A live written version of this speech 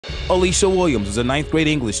Alicia Williams is a 9th grade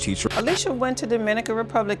English teacher. Alicia went to the Dominican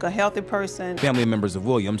Republic, a healthy person. Family members of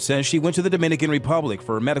Williams says she went to the Dominican Republic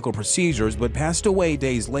for medical procedures but passed away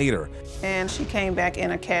days later. And she came back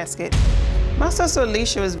in a casket. My sister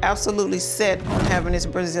Alicia was absolutely set on having this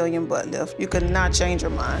Brazilian butt lift. You could not change her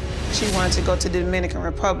mind. She wanted to go to the Dominican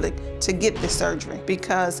Republic to get this surgery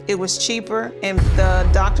because it was cheaper and the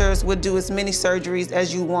doctors would do as many surgeries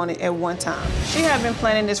as you wanted at one time. She had been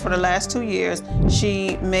planning this for the last 2 years.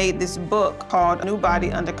 She made this book called New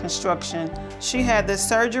Body Under Construction. She had the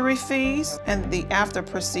surgery fees and the after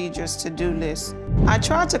procedures to-do list. I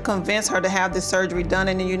tried to convince her to have this surgery done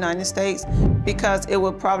in the United States because it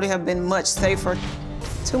would probably have been much safer.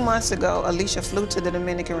 2 months ago, Alicia flew to the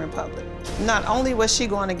Dominican Republic. Not only was she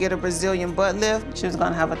going to get a Brazilian butt lift, she was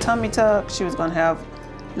going to have a tummy tuck, she was going to have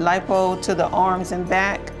lipo to the arms and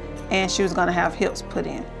back, and she was going to have hips put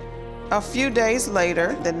in. A few days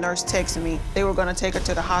later, the nurse texted me. They were going to take her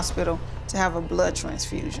to the hospital to have a blood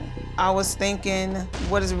transfusion. I was thinking,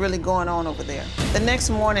 what is really going on over there? The next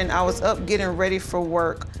morning, I was up getting ready for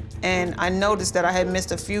work, and I noticed that I had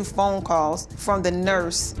missed a few phone calls from the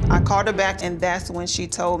nurse. I called her back, and that's when she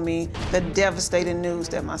told me the devastating news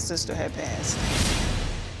that my sister had passed.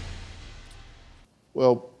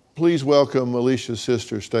 Well, please welcome Alicia's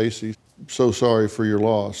sister, Stacy. So sorry for your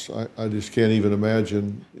loss. I just can't even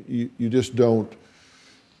imagine. You just don't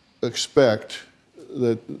expect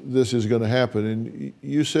that this is going to happen. And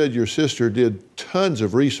you said your sister did tons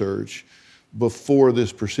of research before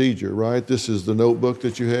this procedure, right? This is the notebook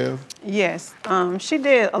that you have? Yes, she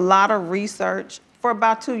did a lot of research. For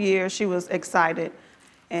about 2 years, she was excited,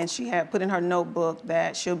 and she had put in her notebook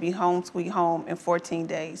that she'll be home sweet home in 14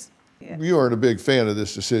 days. Yeah. You aren't a big fan of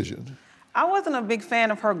this decision. I wasn't a big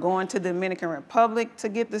fan of her going to the Dominican Republic to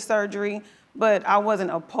get the surgery, but I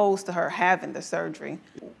wasn't opposed to her having the surgery.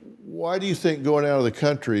 Why do you think going out of the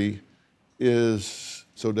country is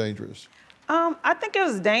so dangerous? I think it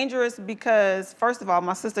was dangerous because, first of all,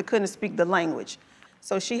 my sister couldn't speak the language,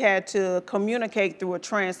 so she had to communicate through a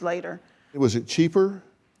translator. Was it cheaper?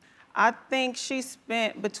 I think she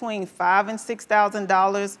spent between $5,000 and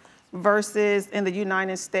 $6,000 versus in the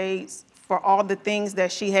United States, for all the things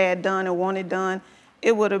that she had done and wanted done,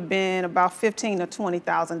 it would have been about $15,000 or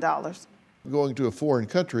 $20,000. Going to a foreign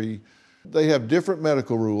country, they have different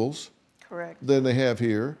medical rules. Correct. Than they have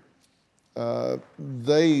here.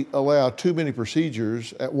 They allow too many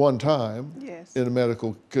procedures at one time. Yes. In a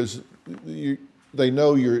medical, because they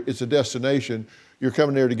know it's a destination. You're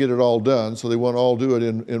coming there to get it all done, so they want to all do it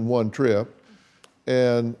in one trip.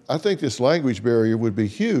 And I think this language barrier would be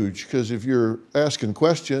huge, because if you're asking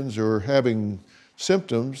questions or having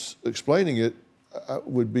symptoms, explaining it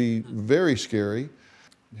would be very scary.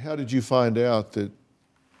 How did you find out that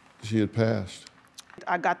she had passed?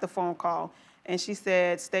 I got the phone call, and she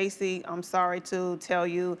said, "Stacy, I'm sorry to tell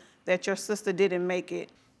you that your sister didn't make it."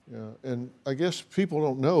 Yeah, and I guess people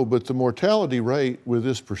don't know, but the mortality rate with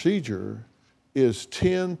this procedure is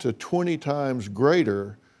 10 to 20 times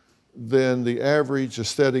greater than the average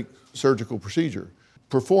aesthetic surgical procedure,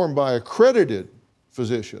 performed by accredited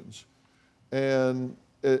physicians. And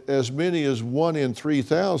as many as 1 in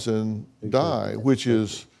 3,000 die, which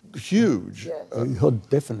is huge.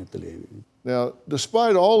 Definitely. Now,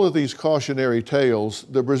 despite all of these cautionary tales,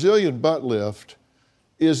 the Brazilian butt lift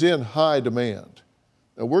is in high demand.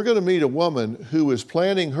 Now, we're going to meet a woman who is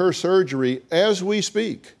planning her surgery as we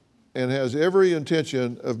speak and has every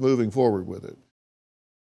intention of moving forward with it.